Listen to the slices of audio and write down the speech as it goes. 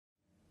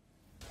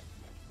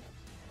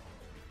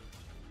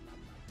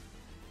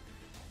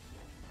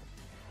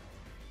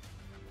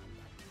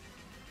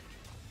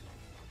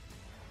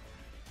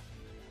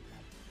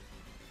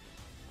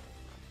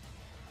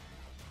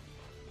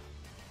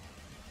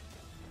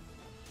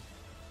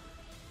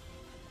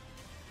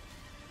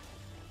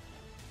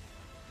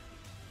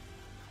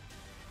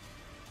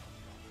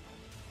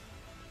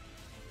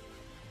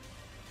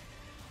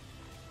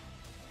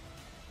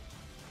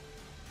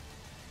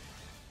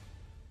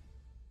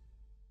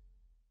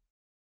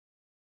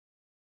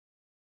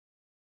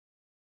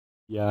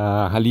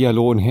Ja,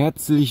 hallihallo und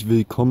herzlich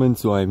willkommen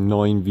zu einem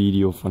neuen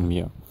Video von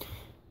mir.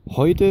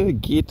 Heute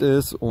geht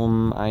es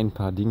um ein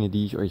paar Dinge,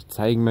 die ich euch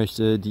zeigen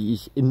möchte, die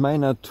ich in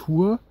meiner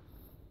Tour,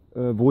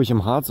 wo ich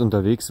im Harz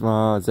unterwegs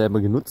war, selber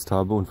genutzt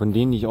habe und von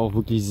denen ich auch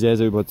wirklich sehr,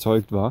 sehr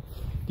überzeugt war,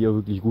 die auch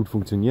wirklich gut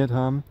funktioniert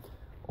haben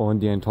und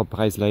die ein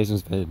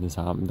Top-Preis-Leistungs-Verhältnis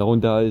haben.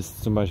 Darunter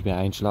ist zum Beispiel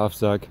ein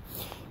Schlafsack,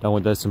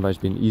 darunter ist zum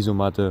Beispiel eine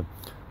Isomatte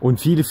und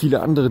viele,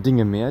 viele andere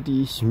Dinge mehr,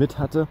 die ich mit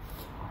hatte.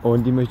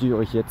 Und die möchte ich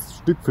euch jetzt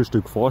Stück für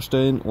Stück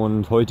vorstellen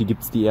und heute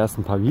gibt es die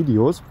ersten paar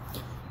Videos.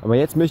 Aber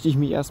jetzt möchte ich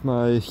mich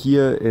erstmal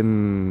hier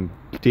in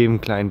dem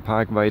kleinen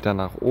Park weiter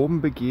nach oben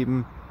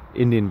begeben,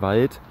 in den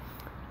Wald,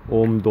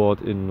 um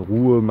dort in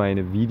Ruhe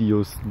meine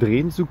Videos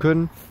drehen zu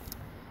können.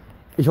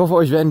 Ich hoffe,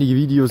 euch werden die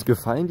Videos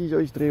gefallen, die ich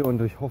euch drehe,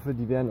 und ich hoffe,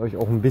 die werden euch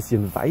auch ein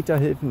bisschen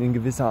weiterhelfen in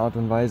gewisser Art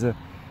und Weise,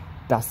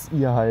 dass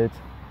ihr halt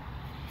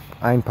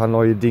ein paar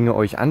neue Dinge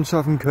euch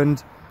anschaffen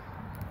könnt,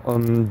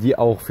 die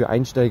auch für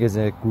Einsteiger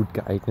sehr gut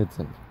geeignet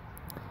sind.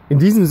 In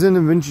diesem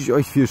Sinne wünsche ich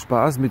euch viel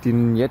Spaß mit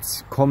den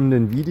jetzt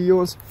kommenden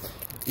Videos.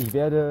 Ich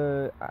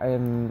werde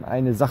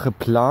eine Sache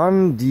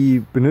planen,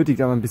 die benötigt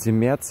aber ein bisschen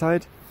mehr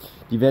Zeit.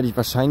 Die werde ich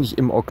wahrscheinlich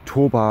im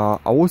Oktober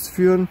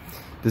ausführen.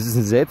 Das ist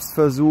ein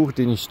Selbstversuch,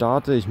 den ich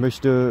starte. Ich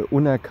möchte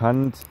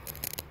unerkannt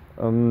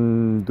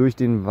durch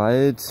den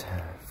Wald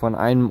von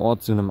einem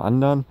Ort zu einem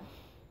anderen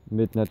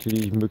mit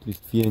natürlich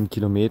möglichst vielen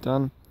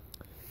Kilometern.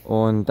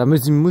 Und da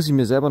muss ich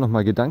mir selber noch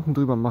mal Gedanken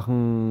drüber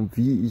machen,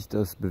 wie ich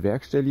das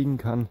bewerkstelligen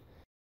kann.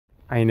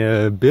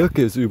 Eine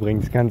Birke ist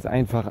übrigens ganz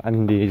einfach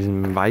an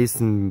diesem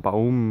weißen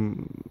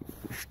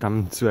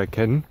Baumstamm zu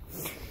erkennen.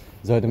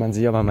 Sollte man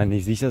sich aber mal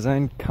nicht sicher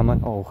sein, kann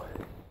man auch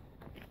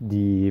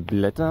die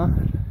Blätter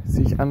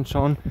sich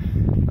anschauen.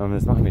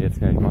 Das machen wir jetzt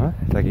gleich mal.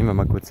 Da gehen wir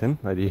mal kurz hin,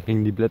 weil die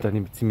hängen die Blätter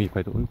nämlich ziemlich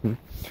weit unten.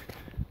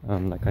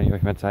 Da kann ich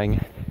euch mal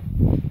zeigen,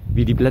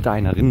 wie die Blätter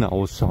einer Rinde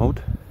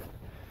ausschaut.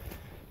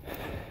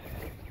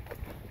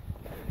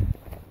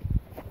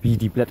 Wie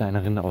die Blätter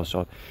einer Rinde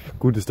ausschaut.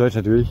 Gutes Deutsch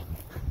natürlich.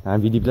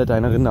 Nein, wie die Blätter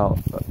einer Rinde,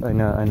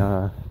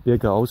 einer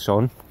Birke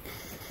ausschauen.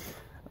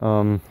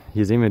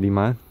 Hier sehen wir die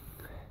mal.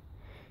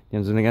 Die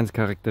haben so eine ganz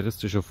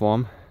charakteristische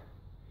Form,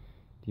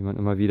 die man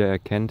immer wieder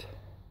erkennt.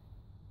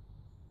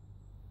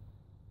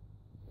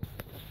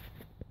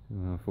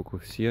 Mal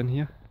fokussieren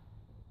hier.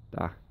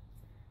 Da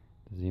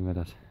sehen wir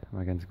das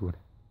mal ganz gut.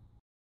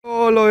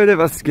 Oh Leute,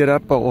 was geht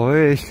ab bei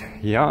euch?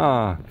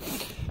 Ja,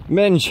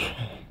 Mensch.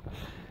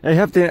 Ich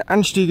habe den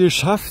Anstieg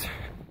geschafft.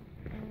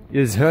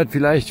 Ihr hört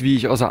vielleicht, wie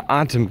ich außer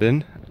Atem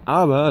bin.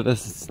 Aber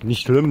das ist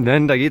nicht schlimm,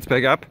 denn da geht's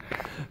bergab.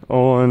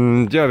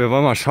 Und ja, wir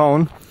wollen mal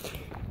schauen,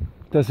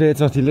 dass wir jetzt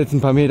noch die letzten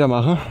paar Meter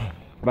machen.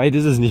 Weit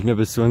ist es nicht mehr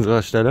bis zu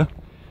unserer Stelle.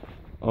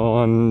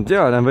 Und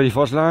ja, dann würde ich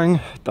vorschlagen,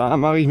 da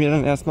mache ich mir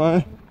dann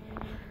erstmal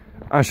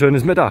ein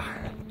schönes Mittag.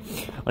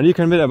 Und ihr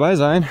könnt mit dabei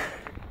sein.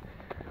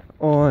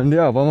 Und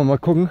ja, wollen wir mal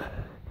gucken,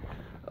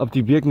 ob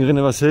die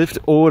Birkenrinde was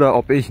hilft oder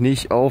ob ich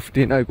nicht auf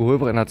den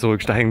Alkoholbrenner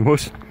zurücksteigen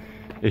muss.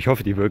 Ich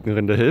hoffe, die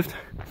Birkenrinde hilft.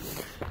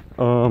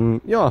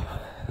 Ja,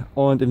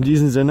 und in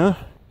diesem Sinne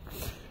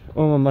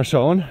wollen wir mal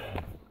schauen,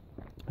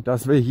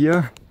 dass wir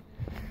hier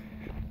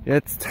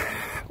jetzt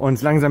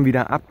uns langsam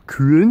wieder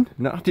abkühlen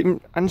nach dem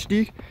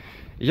Anstieg.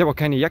 Ich habe auch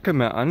keine Jacke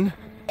mehr an.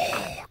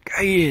 Oh,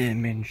 geil,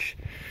 Mensch.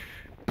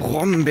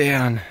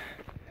 Brombeeren.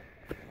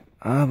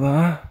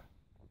 Aber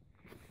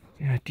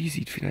ja, die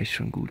sieht vielleicht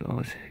schon gut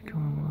aus.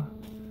 Guck mal.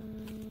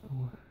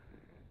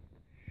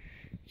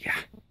 Ja,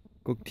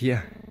 guckt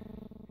hier.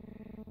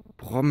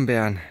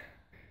 Brombeeren.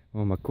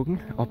 Wollen wir mal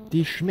gucken, ob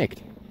die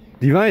schmeckt.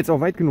 Die war jetzt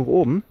auch weit genug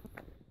oben.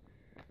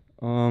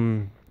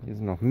 Hier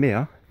sind noch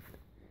mehr.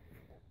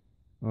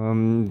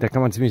 Da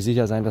kann man ziemlich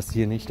sicher sein, dass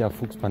hier nicht der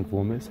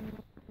Fuchsbandwurm ist.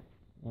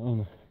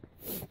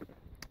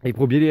 Ich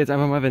probiere die jetzt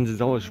einfach mal, wenn sie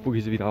sauer ist, spucke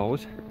ich sie wieder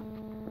aus.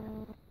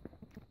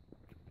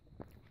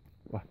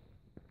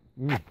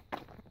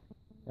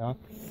 Ja,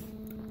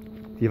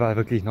 die war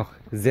wirklich noch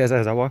sehr,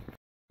 sehr sauer.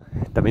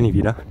 Da bin ich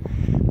wieder.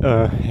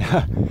 Ja,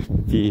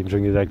 wie eben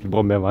schon gesagt, die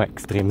Brombeere war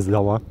extrem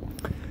sauer.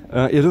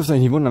 Ihr dürft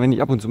euch nicht wundern, wenn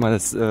ich ab und zu mal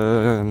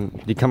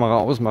die Kamera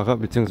ausmache,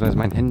 beziehungsweise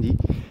mein Handy.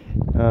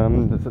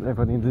 Das hat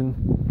einfach den Sinn,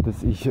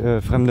 dass ich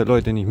fremde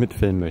Leute nicht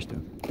mitfilmen möchte.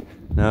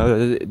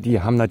 Ja,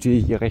 die haben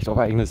natürlich ihr Recht auf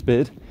eigenes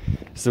Bild.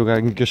 Ist sogar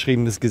ein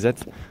geschriebenes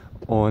Gesetz.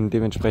 Und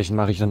dementsprechend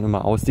mache ich dann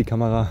immer aus die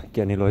Kamera,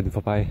 gehe an den Leuten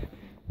vorbei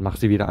und mache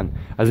sie wieder an.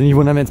 Also nicht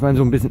wundern, wenn es mal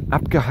so ein bisschen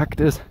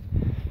abgehackt ist.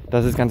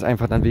 Das ist ganz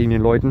einfach dann wegen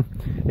den Leuten.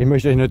 Ich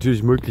möchte euch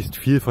natürlich möglichst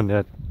viel von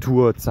der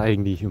Tour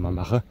zeigen, die ich immer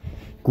mache.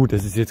 Gut,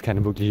 das ist jetzt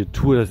keine wirkliche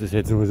Tour, das ist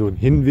jetzt nur so ein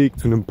Hinweg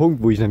zu einem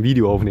Punkt, wo ich ein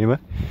Video aufnehme.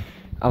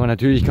 Aber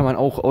natürlich kann man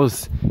auch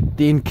aus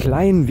den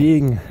kleinen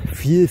Wegen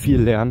viel, viel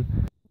lernen.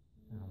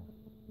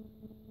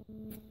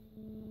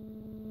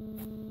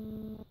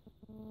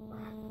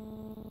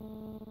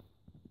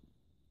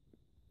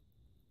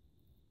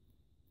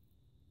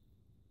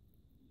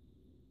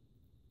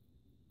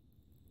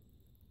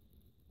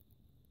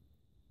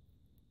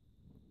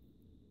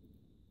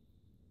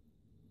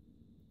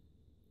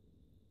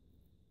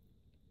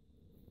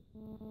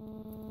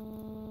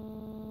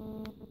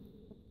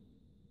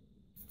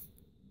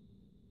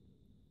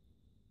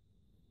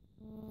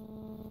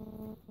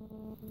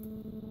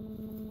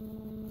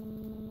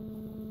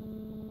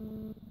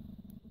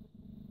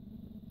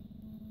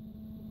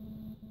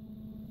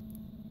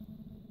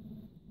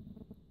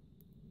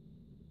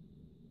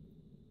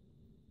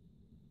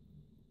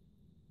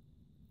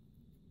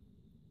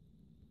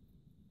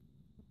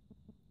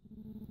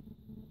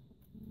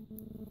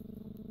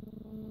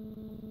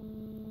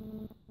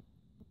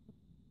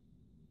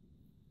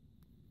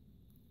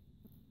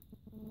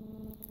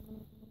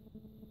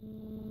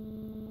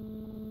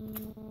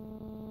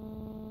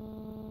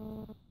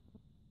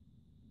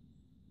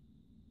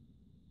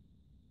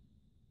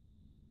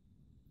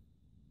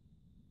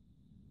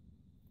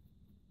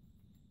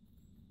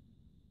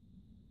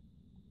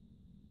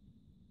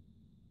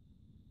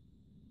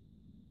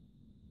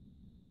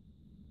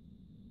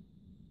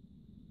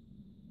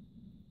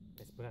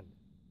 es brennt.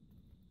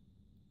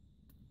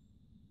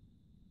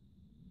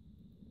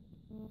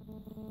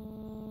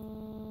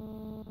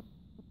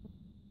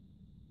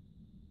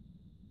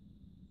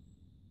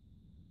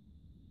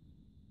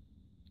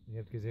 Ihr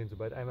habt gesehen,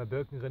 sobald einmal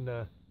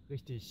Birkenrinde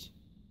richtig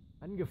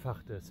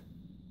angefacht ist,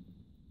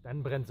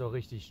 dann brennt es auch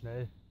richtig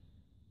schnell,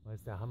 weil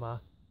es der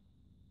Hammer,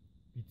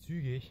 wie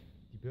zügig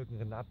die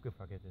Birkenrinde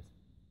abgefackelt ist.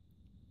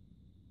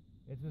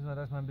 Jetzt müssen wir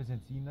das mal ein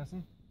bisschen ziehen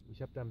lassen.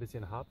 Ich habe da ein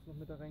bisschen Harz noch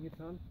mit da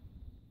reingetan,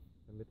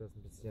 damit das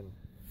ein bisschen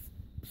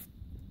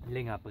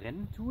länger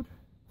brennen tut.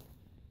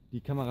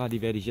 Die Kamera,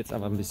 die werde ich jetzt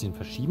aber ein bisschen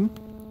verschieben,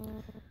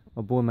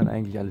 obwohl man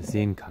eigentlich alles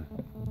sehen kann.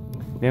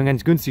 Wir haben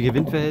ganz günstige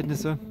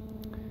Windverhältnisse.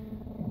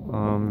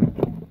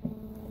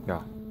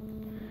 Ja,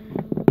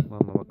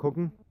 wollen wir mal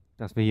gucken,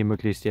 dass wir hier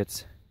möglichst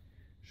jetzt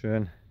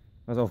schön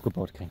was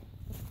aufgebaut kriegen.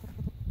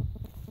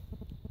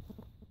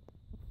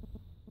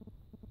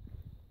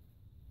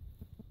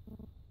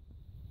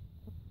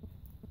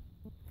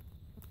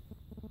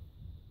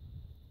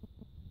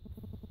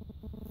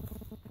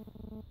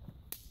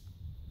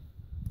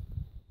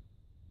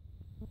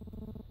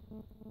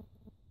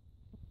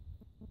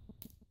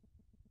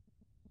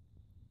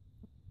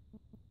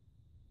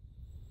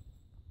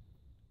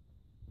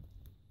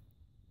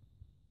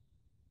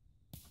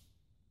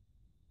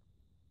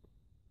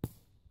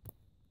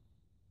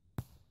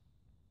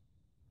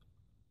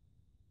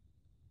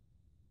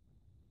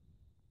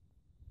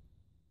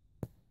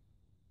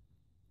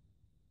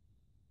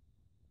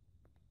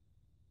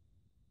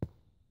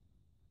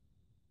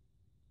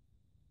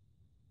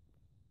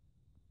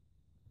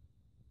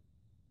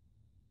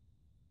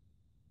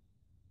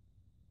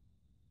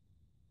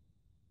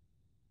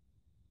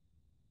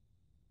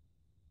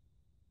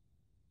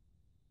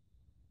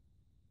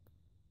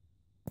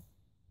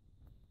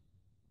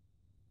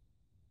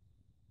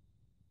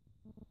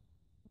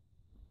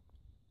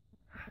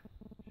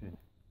 Schön.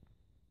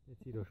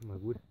 Jetzt sieht doch schon mal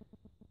gut.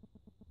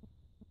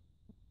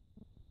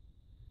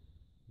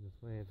 Das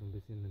Feuer jetzt so ein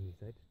bisschen an die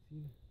Seite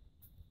ziehen.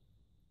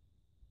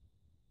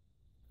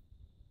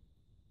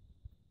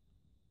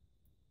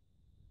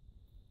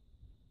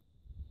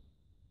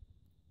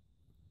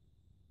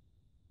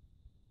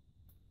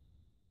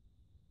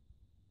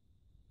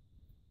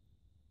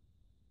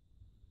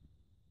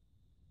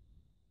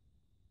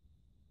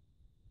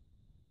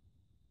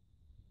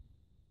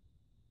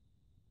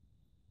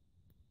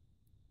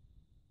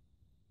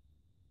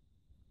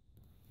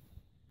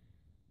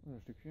 Und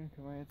ein Stückchen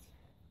können wir jetzt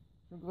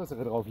schon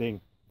größere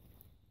drauflegen.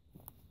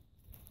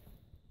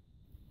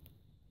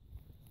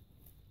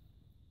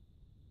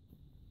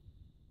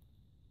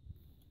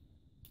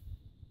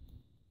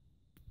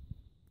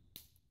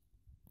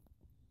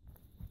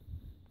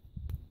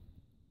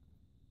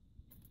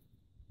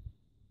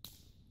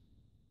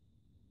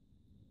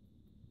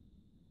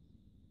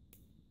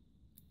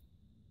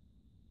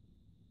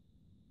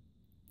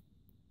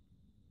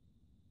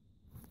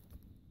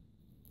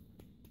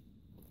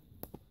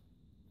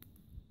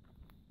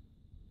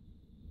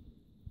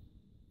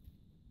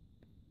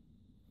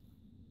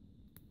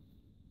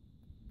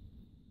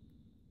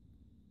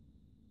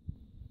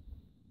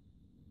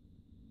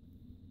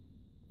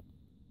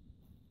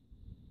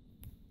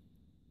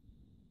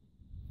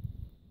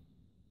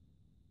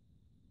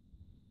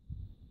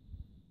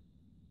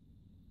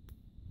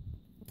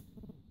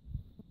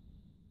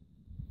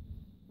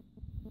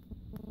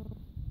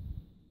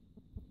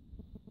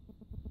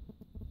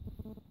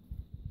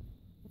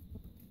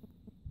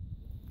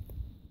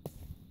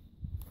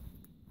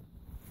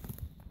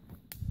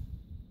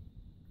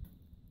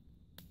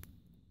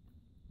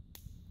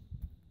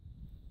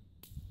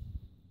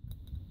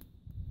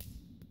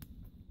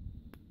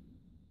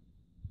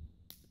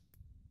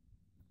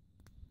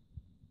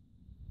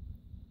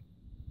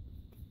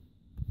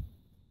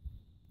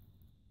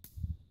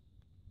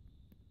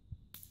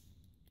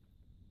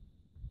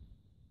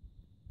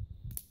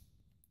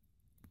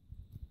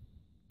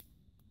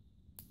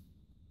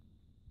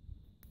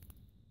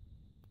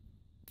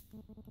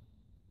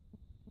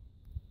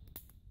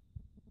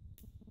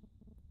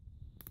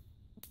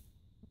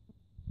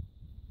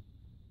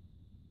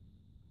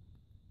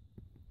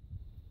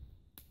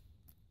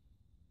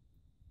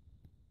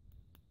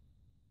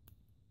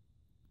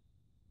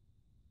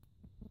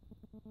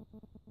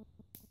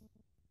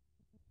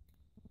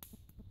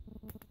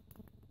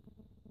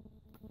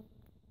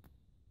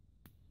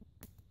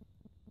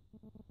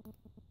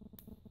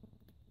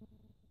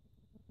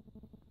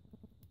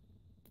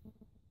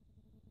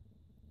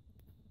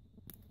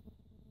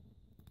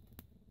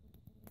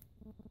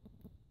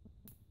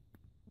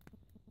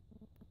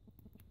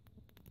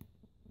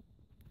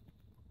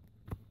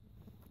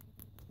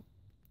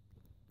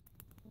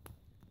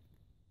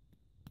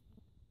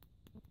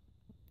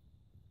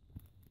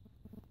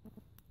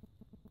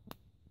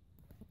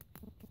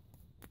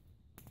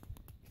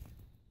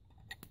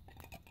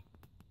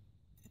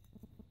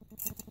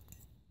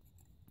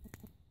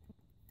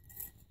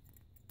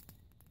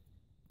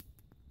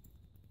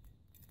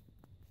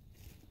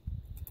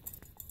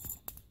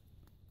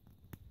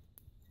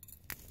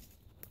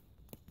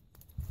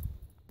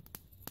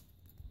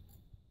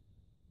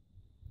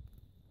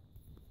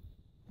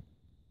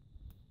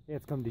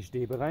 Jetzt kommen die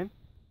Stäbe rein.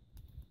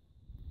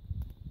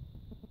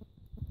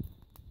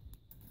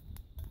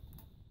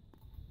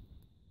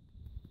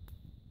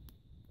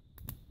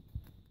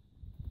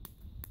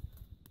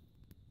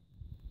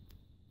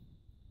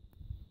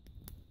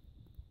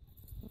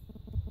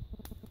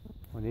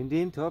 Und in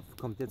den Topf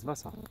kommt jetzt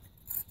Wasser.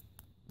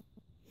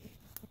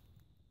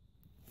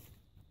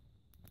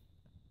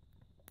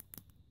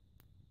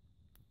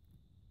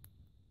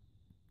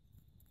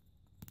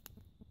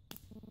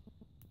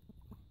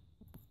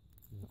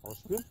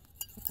 Ausspülen.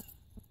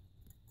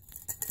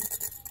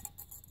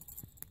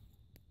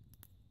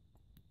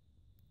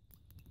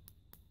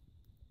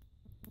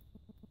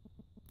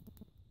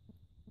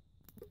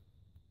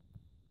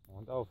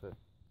 Und auffüllen.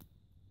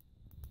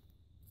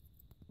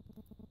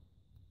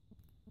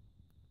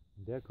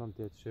 Und der kommt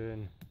jetzt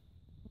schön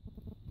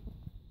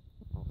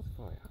aufs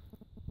Feuer.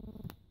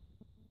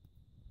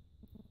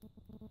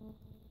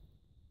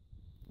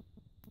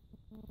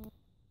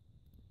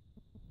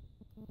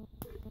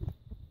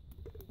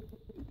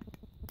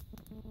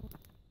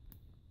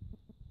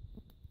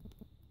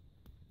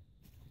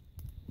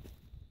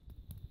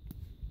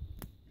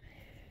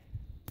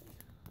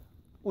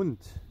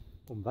 Und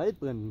um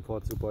Waldbränden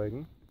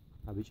vorzubeugen,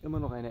 habe ich immer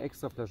noch eine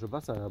extra Flasche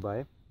Wasser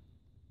dabei,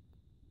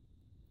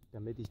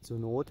 damit ich zur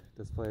Not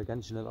das Feuer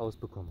ganz schnell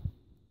ausbekomme.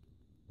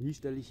 Die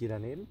stelle ich hier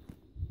daneben,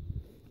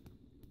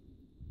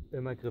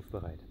 immer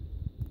griffbereit.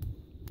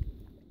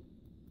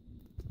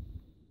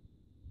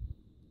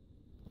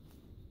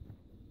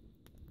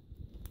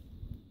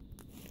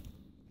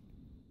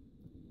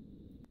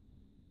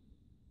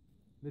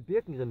 Mit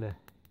Birkenrinde,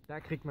 da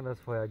kriegt man das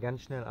Feuer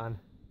ganz schnell an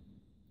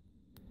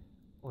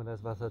und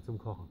das Wasser zum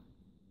Kochen.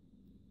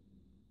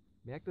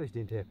 Merkt euch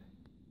den Tipp,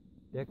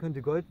 der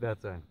könnte Gold wert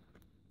sein.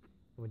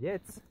 Und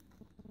jetzt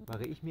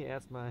mache ich mir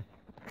erstmal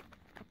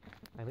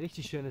ein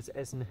richtig schönes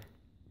Essen,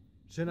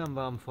 schön am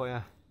warmen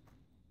Feuer.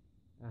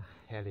 Ach,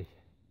 herrlich.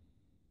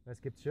 Was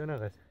gibt's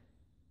Schöneres?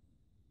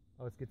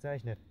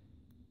 Ausgezeichnet.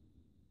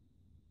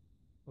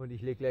 Und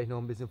ich lege gleich noch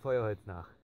ein bisschen Feuerholz nach.